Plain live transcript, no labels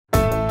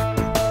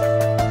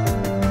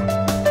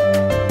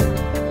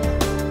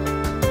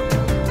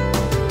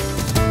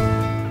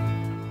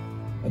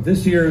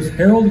this year's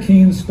Harold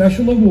Keene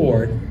Special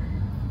Award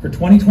for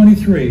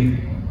 2023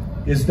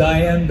 is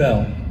Diane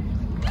Bell.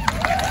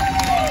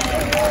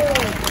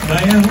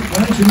 Diane,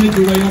 why don't you make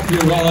your way up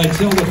here while I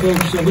tell the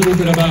folks a little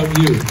bit about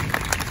you.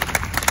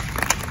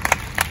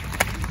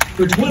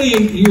 For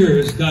 28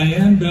 years,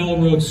 Diane Bell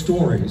wrote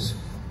stories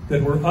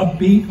that were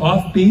upbeat,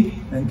 offbeat,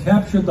 and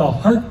captured the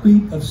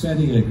heartbeat of San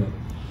Diego.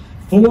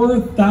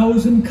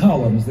 4,000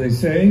 columns, they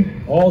say,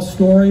 all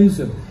stories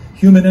of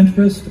human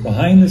interest,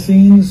 behind the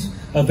scenes,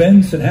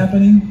 events and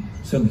happening,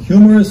 some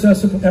humorous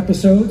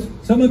episodes,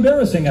 some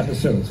embarrassing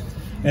episodes,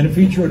 and it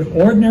featured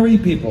ordinary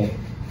people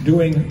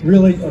doing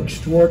really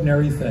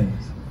extraordinary things.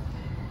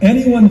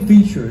 Anyone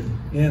featured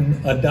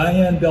in a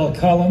Diane Bell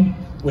column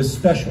was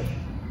special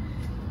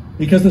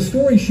because the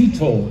story she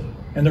told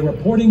and the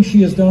reporting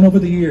she has done over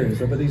the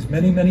years, over these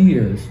many, many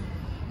years,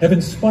 have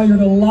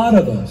inspired a lot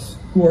of us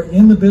who are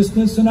in the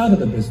business and out of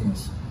the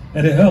business,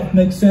 and it helped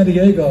make San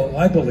Diego,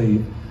 I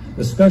believe,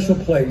 the special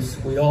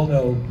place we all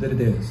know that it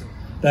is.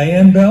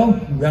 Diane Bell,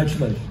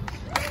 congratulations.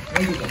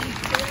 There you go.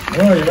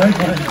 Oh, you're right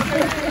behind me.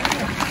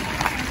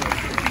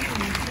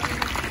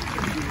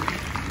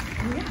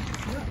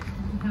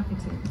 Happy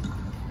to.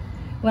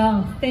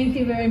 Well, thank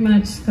you very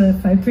much,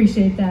 Cliff. I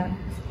appreciate that.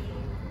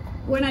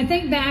 When I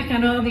think back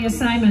on all the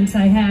assignments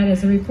I had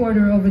as a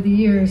reporter over the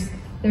years,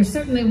 there's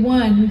certainly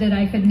one that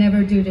I could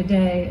never do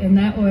today, and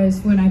that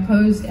was when I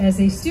posed as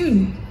a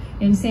student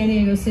in San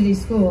Diego City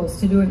Schools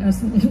to do an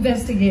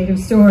investigative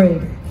story.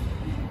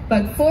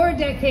 But 4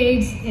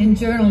 decades in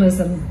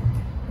journalism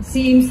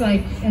seems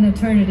like an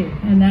eternity,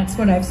 and that's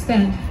what I've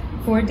spent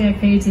 4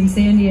 decades in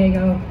San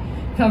Diego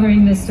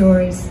covering the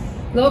stories.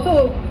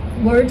 Local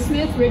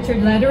wordsmith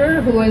Richard Lederer,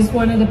 who was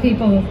one of the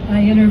people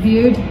I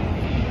interviewed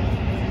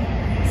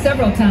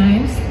several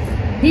times,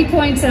 he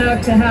points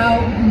out to how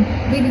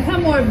we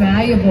become more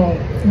valuable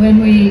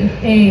when we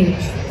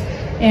age,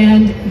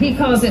 and he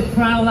calls it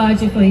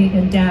chronologically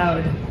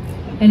endowed.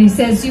 And he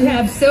says, you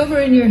have silver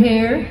in your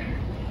hair,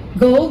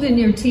 gold in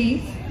your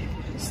teeth,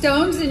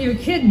 stones in your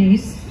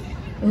kidneys,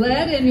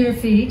 lead in your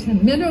feet,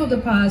 and mineral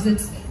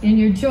deposits in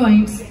your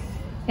joints,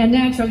 and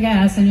natural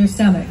gas in your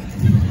stomach.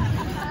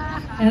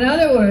 In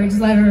other words,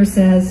 Lederer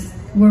says,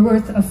 we're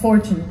worth a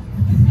fortune.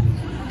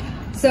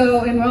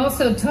 So, and we're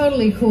also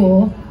totally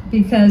cool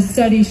because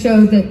studies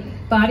show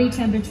that body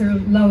temperature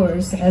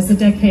lowers as the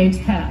decades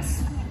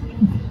pass.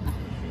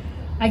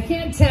 I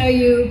can't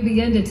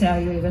begin to tell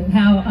you even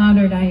how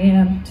honored I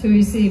am to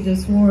receive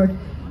this award.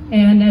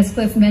 And as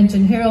Cliff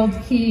mentioned, Harold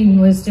Keene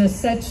was just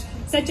such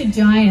a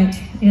giant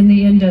in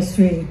the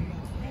industry.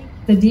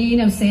 The Dean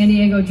of San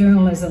Diego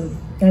Journalism,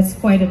 that's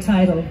quite a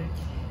title.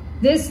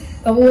 This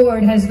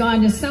award has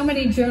gone to so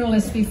many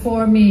journalists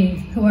before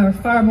me who are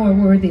far more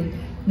worthy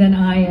than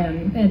I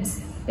am.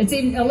 It's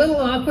even a little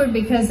awkward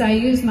because I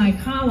use my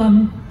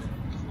column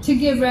to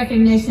give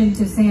recognition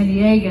to San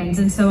Diegans,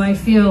 and so I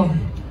feel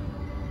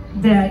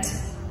that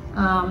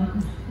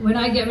when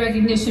I get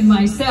recognition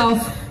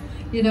myself,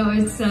 you know,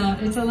 it's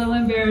a little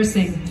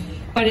embarrassing,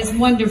 but it's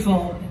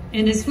wonderful,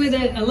 and it's with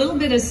a little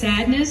bit of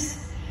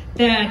sadness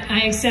that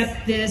I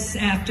accept this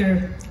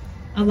after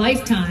a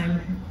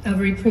lifetime of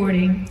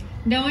reporting,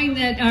 knowing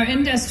that our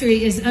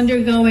industry is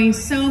undergoing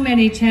so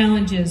many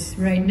challenges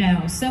right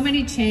now, so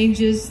many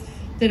changes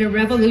that are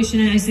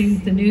revolutionizing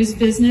the news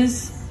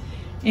business,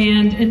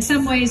 and in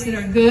some ways that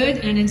are good,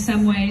 and in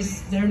some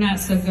ways that are not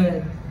so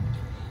good.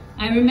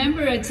 I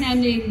remember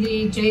attending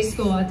the J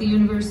School at the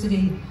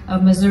University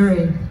of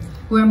Missouri,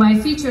 where my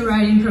feature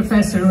writing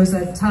professor was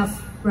a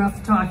tough,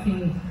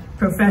 rough-talking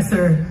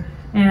professor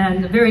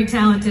and a very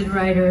talented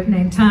writer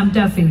named Tom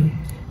Duffy.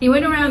 He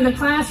went around the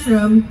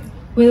classroom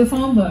with a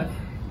phone book,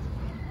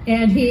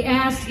 and he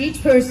asked each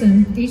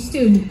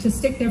student to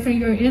stick their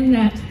finger in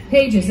that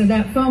pages of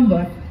that phone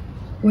book,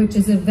 which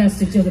is a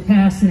vestige of the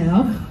past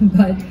now,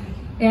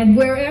 and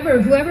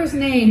whoever's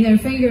name their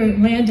finger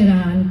landed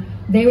on,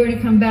 they were to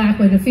come back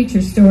with a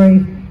feature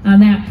story on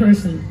that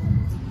person.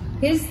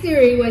 His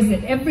theory was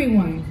that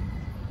everyone,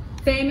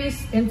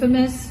 famous,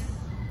 infamous,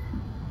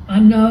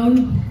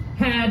 unknown,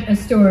 had a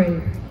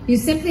story. You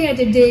simply had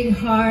to dig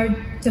hard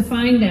to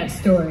find that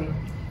story.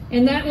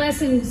 And that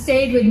lesson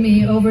stayed with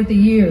me over the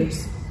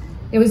years.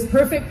 It was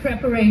perfect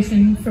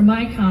preparation for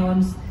my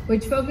columns,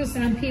 which focused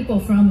on people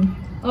from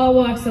all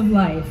walks of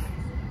life.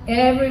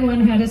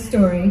 Everyone had a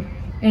story,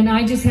 and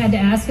I just had to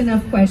ask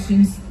enough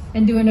questions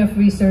and do enough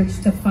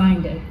research to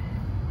find it.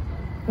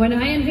 When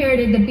I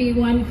inherited the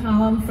B1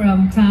 column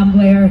from Tom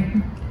Blair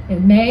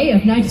in May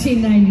of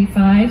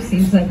 1995,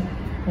 seems like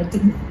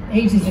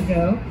ages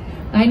ago,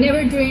 I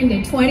never dreamed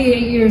that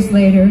 28 years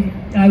later,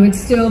 I would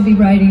still be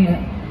writing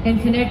it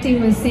and connecting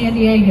with San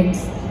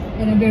Diegans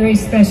in a very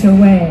special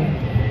way.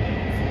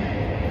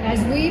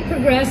 As we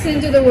progress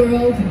into the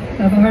world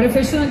of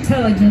artificial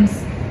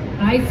intelligence,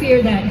 I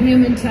fear that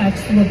human touch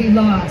will be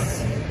lost.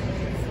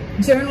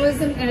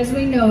 Journalism as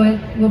we know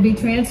it will be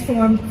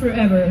transformed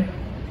forever,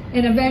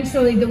 and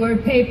eventually the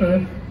word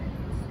paper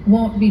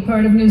won't be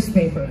part of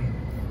newspaper.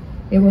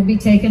 It will be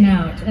taken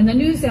out, and the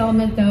news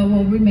element, though,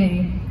 will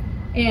remain.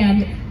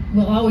 And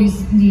will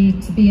always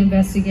need to be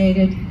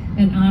investigated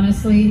and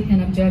honestly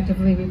and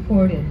objectively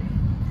reported.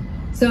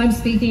 So I'm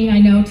speaking, I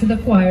know, to the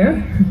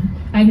choir.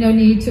 I have no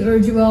need to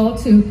urge you all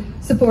to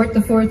support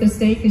the Fourth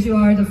Estate, because you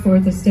are the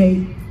Fourth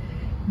Estate.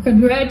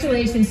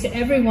 Congratulations to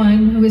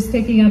everyone who is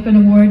picking up an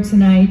award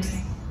tonight.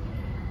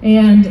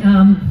 And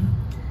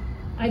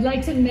I'd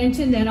like to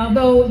mention that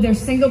although there's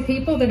single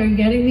people that are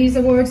getting these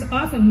awards,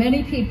 often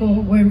many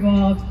people were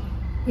involved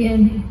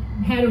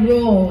had a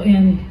role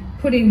in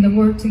putting the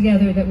work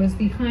together that was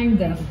behind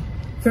them.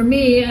 For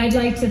me, I'd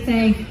like to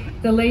thank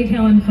the late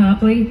Helen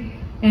Copley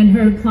and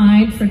her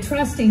client for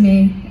trusting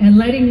me and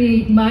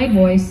letting my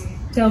voice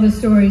tell the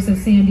stories of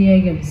San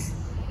Diegans,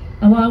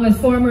 along with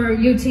former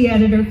UT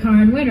editor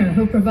Karen Winter,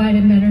 who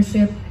provided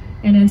mentorship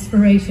and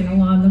inspiration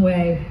along the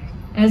way,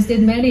 as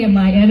did many of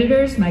my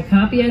editors, my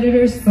copy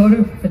editors,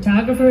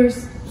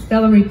 photographers,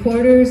 fellow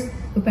reporters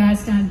who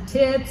passed on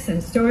tips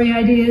and story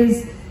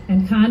ideas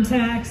and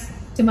contacts,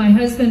 to my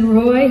husband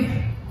Roy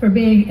for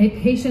being a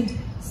patient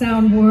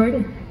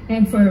soundboard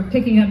and for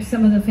picking up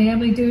some of the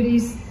family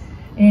duties.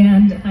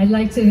 And I'd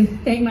like to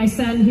thank my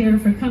son here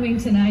for coming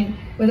tonight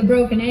with a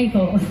broken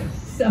ankle,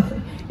 so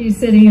he's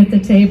sitting at the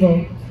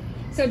table.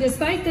 So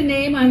despite the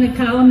name on the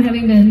column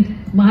having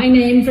been my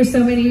name for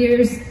so many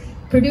years,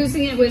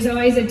 producing it was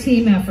always a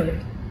team effort,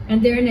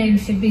 and their name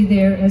should be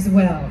there as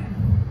well.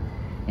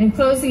 In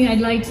closing, I'd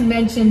like to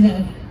mention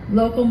the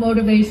local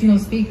motivational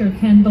speaker,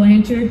 Ken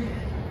Blanchard,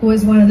 who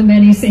was one of the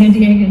many San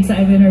Diegans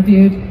I've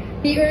interviewed.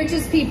 He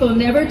urges people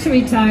never to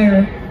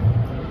retire,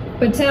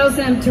 but tells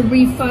them to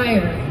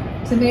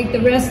refire, to make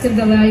the rest of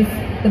their life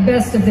the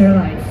best of their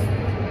life.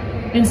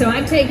 And so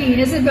I'm taking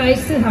his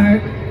advice to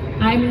heart.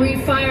 I'm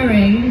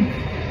refiring,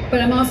 but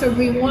I'm also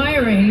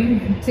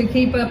rewiring to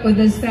keep up with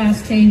this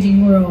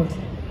fast-changing world.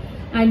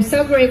 I'm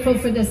so grateful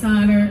for this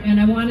honor, and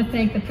I want to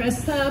thank the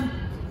Press Club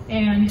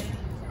and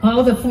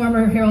all the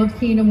former Harold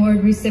Keene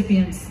Award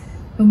recipients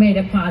who made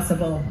it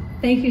possible.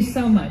 Thank you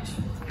so much.